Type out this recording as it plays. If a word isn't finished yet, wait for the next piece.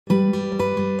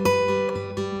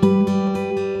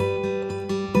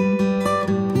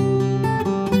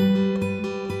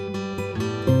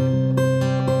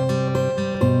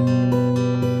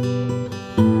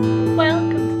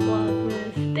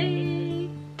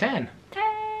10. 10.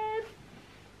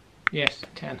 Yes,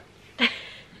 10.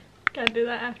 Can't do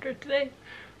that after today.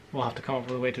 We'll have to come up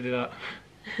with a way to do that.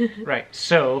 Right,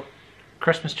 so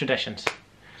Christmas traditions.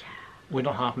 We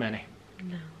don't have many.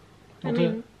 No. We'll I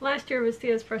mean, last year was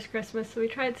Thea's first Christmas, so we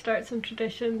tried to start some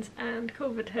traditions and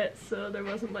COVID hit, so there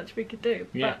wasn't much we could do.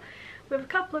 Yeah. But we have a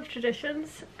couple of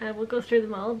traditions and we'll go through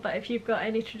them all, but if you've got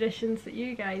any traditions that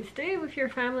you guys do with your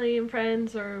family and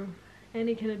friends or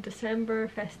any kind of December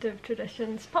festive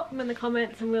traditions, pop them in the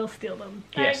comments and we'll steal them.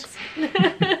 Thanks.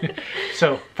 Yes.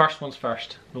 So, first one's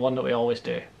first, the one that we always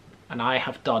do, and I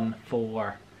have done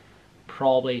for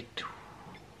probably,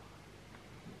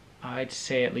 I'd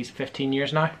say at least 15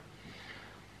 years now.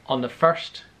 On the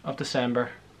 1st of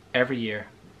December, every year,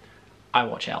 I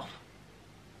watch Elf.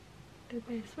 The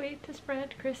best way to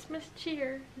spread Christmas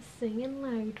cheer is singing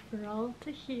loud for all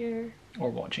to hear. Or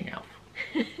watching Elf.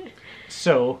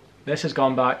 So, this has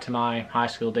gone back to my high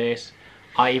school days.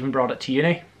 I even brought it to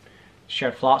uni.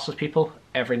 Shared flats with people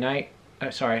every night.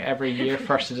 Every year,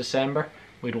 1st of December,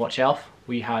 we'd watch Elf.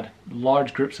 We had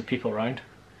large groups of people around.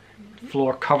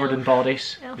 Floor covered in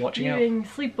bodies, watching Elf. Viewing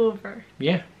sleepover.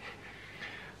 Yeah.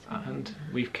 And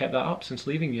we've kept that up since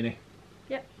leaving uni.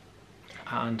 Yep.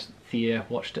 And Thea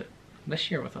watched it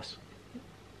this year with us.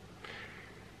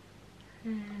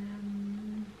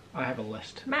 I have a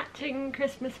list. Matching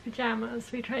Christmas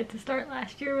pyjamas. We tried to start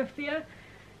last year with Thea.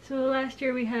 So last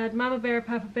year we had Mama Bear,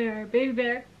 Papa Bear, Baby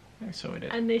Bear. So we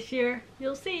did. And this year,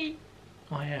 you'll see.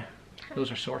 Oh yeah,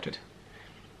 those are sorted.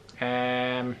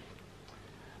 Not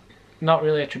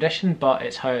really a tradition, but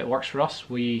it's how it works for us.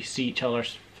 We see each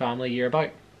other's family year about.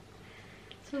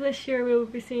 So this year we will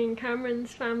be seeing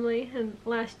Cameron's family, and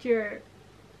last year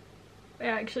it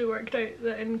actually worked out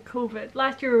that in COVID,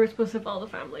 last year we were supposed to have all the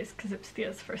families because it was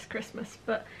Thea's first Christmas,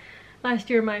 but last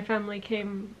year my family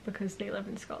came because they live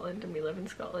in Scotland and we live in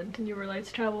Scotland and you were allowed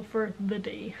to travel for the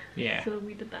day. Yeah. So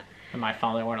we did that. And my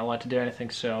family weren't allowed to do anything,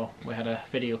 so we had a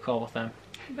video call with them.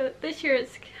 But this year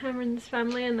it's Cameron's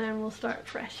family and then we'll start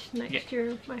fresh next year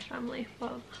with my family.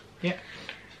 Well, yeah.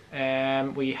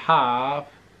 We have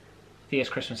Thea's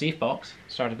Christmas Eve box.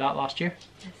 Started that last year.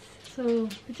 yes. So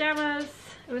pyjamas.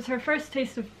 It was her first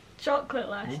taste of chocolate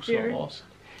last So year. it was.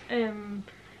 I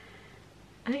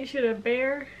think she had a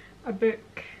bear, a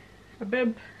book, a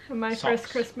bib, and my Socks.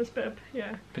 first Christmas bib.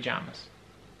 Yeah. Pyjamas.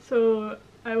 So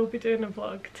I will be doing a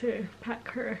vlog to pack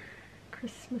her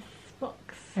Christmas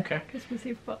box. Okay. Christmas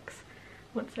Eve box.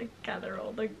 Once I gather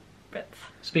all the bits.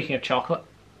 Speaking of chocolate,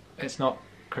 it's not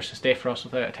Christmas Day for us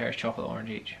without a Terrace chocolate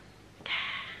orange each.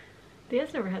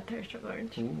 Thea's never had Terrace chocolate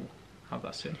orange. Ooh, have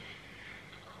that soon.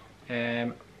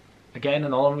 Again,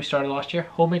 another one we started last year,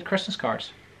 homemade Christmas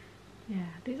cards. Yeah,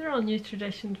 these are all new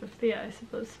traditions with Thea, I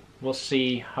suppose. We'll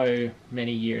see how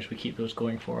many years we keep those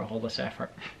going for all this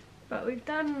effort. But we've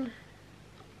done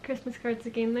Christmas cards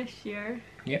again this year.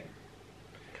 Yep.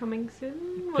 Coming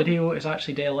soon. Video is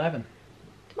actually day 11.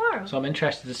 Tomorrow. So I'm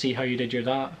interested to see how you did your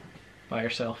that by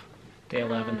yourself. Day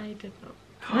 11. I did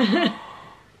not.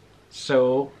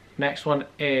 So, next one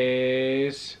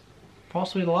is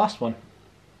possibly the last one.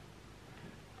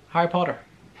 Harry Potter.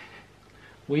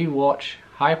 We watch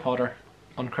Harry Potter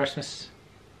on Christmas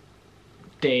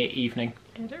Day evening.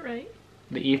 Get it right.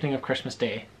 The evening of Christmas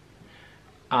Day.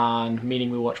 And meaning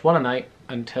we watch one a night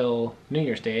until New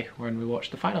Year's Day when we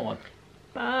watch the final one.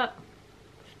 But,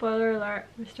 spoiler alert,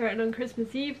 we're starting on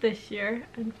Christmas Eve this year,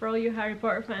 and for all you Harry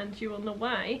Potter fans you will know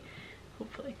why,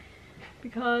 hopefully.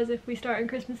 Because if we start on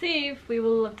Christmas Eve, we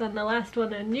will have done the last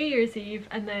one on New Year's Eve,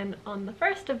 and then on the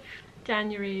 1st of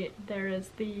January there is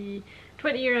the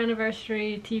 20-year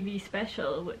anniversary TV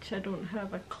special, which I don't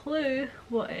have a clue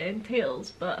what it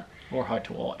entails, but... Or how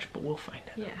to watch, but we'll find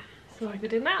it. yeah, so we'll be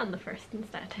doing that on the 1st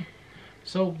instead.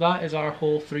 So that is our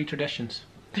whole 3 traditions.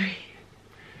 3.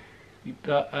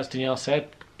 As Danielle said,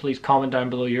 please comment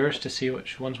down below yours to see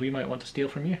which ones we might want to steal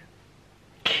from you.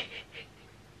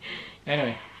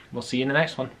 Anyway, we'll see you in the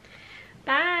next one.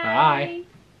 Bye! Bye!